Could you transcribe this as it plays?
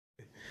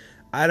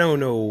I don't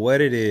know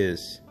what it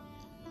is,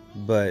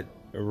 but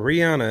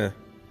Rihanna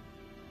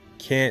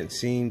can't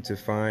seem to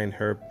find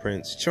her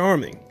Prince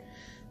Charming.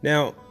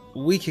 Now,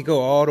 we could go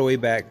all the way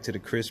back to the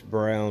Chris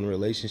Brown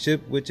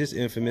relationship, which is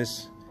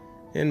infamous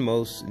and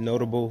most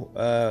notable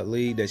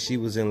that she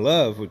was in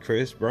love with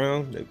Chris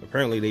Brown.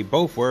 Apparently they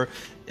both were,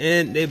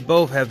 and they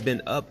both have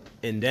been up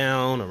and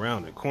down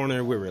around the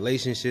corner with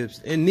relationships,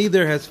 and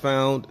neither has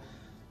found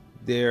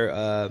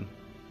their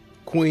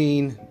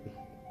queen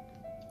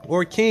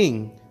or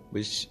king,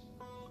 which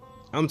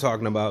I'm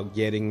talking about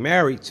getting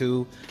married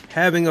to,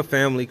 having a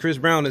family. Chris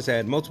Brown has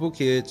had multiple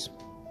kids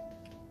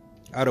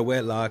out of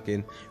wedlock,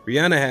 and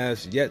Rihanna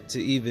has yet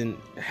to even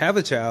have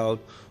a child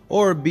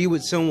or be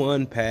with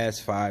someone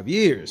past 5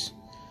 years.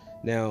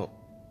 Now,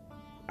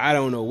 I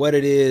don't know what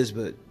it is,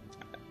 but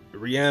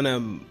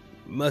Rihanna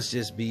must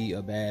just be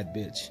a bad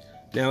bitch.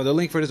 Now, the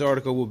link for this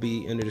article will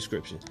be in the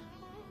description.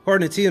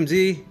 According to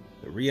TMZ,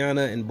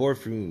 Rihanna and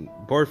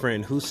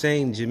boyfriend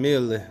Hassan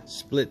Jameel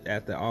split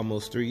after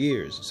almost 3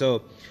 years.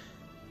 So,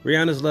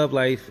 Rihanna's love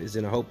life is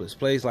in a hopeless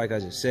place, like I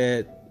just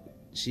said.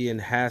 She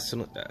and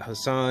Hassan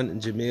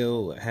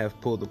Jameel have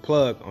pulled the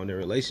plug on their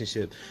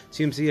relationship.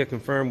 TMZ had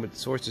confirmed with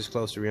sources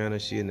close to Rihanna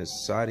she and the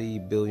Saudi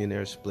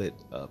billionaire split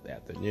up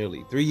after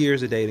nearly 3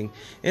 years of dating,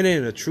 and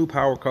in a true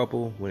power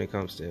couple when it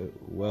comes to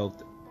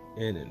wealth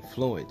and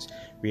influence.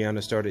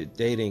 Rihanna started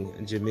dating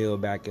Jameel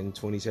back in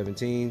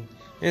 2017,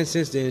 and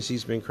since then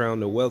she's been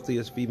crowned the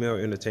wealthiest female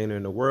entertainer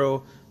in the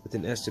world with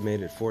an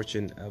estimated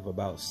fortune of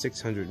about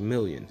 $600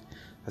 million.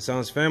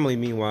 Hassan's family,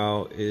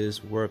 meanwhile,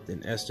 is worth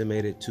an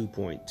estimated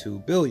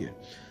 $2.2 billion.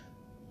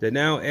 The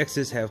now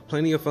exes have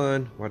plenty of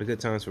fun while the good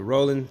times were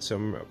rolling.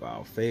 Some of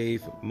our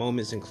fave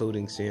moments,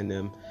 including seeing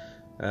them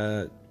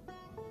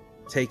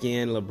take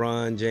in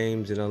LeBron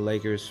James and the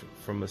Lakers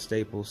from a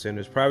Staples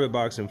Center's private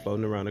box and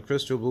floating around the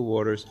crystal blue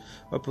waters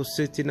of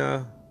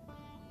Positina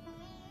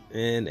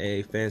in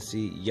a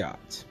fancy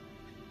yacht.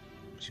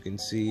 As you can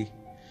see,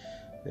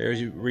 there's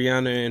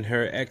Rihanna and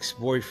her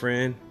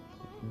ex-boyfriend,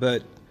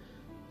 but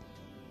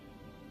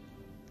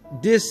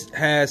this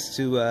has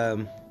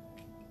to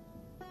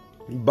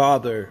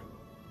bother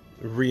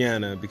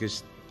Rihanna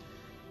because,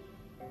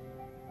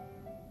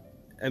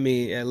 I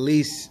mean, at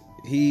least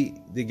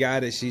the guy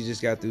that she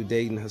just got through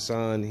dating,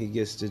 Hassan, he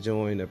gets to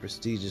join a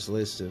prestigious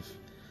list of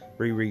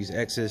Riri's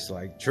exes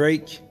like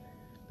Drake,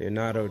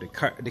 Leonardo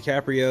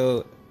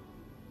DiCaprio.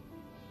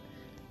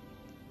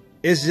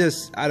 It's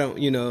just, I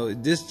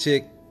don't, this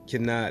chick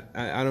cannot,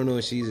 I don't know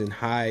if she's in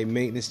high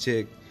maintenance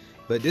chick,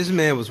 but this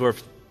man was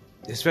worth,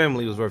 his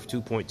family was worth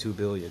 $2.2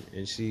 billion,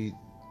 and she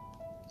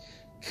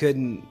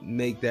couldn't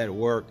make that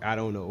work. I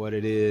don't know what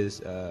it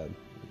is,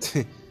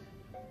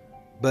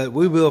 but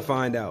we will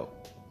find out.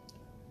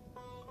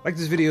 Like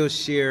this video,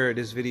 share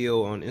this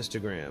video on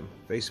Instagram,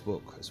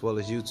 Facebook, as well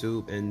as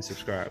YouTube, and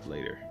subscribe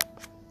later.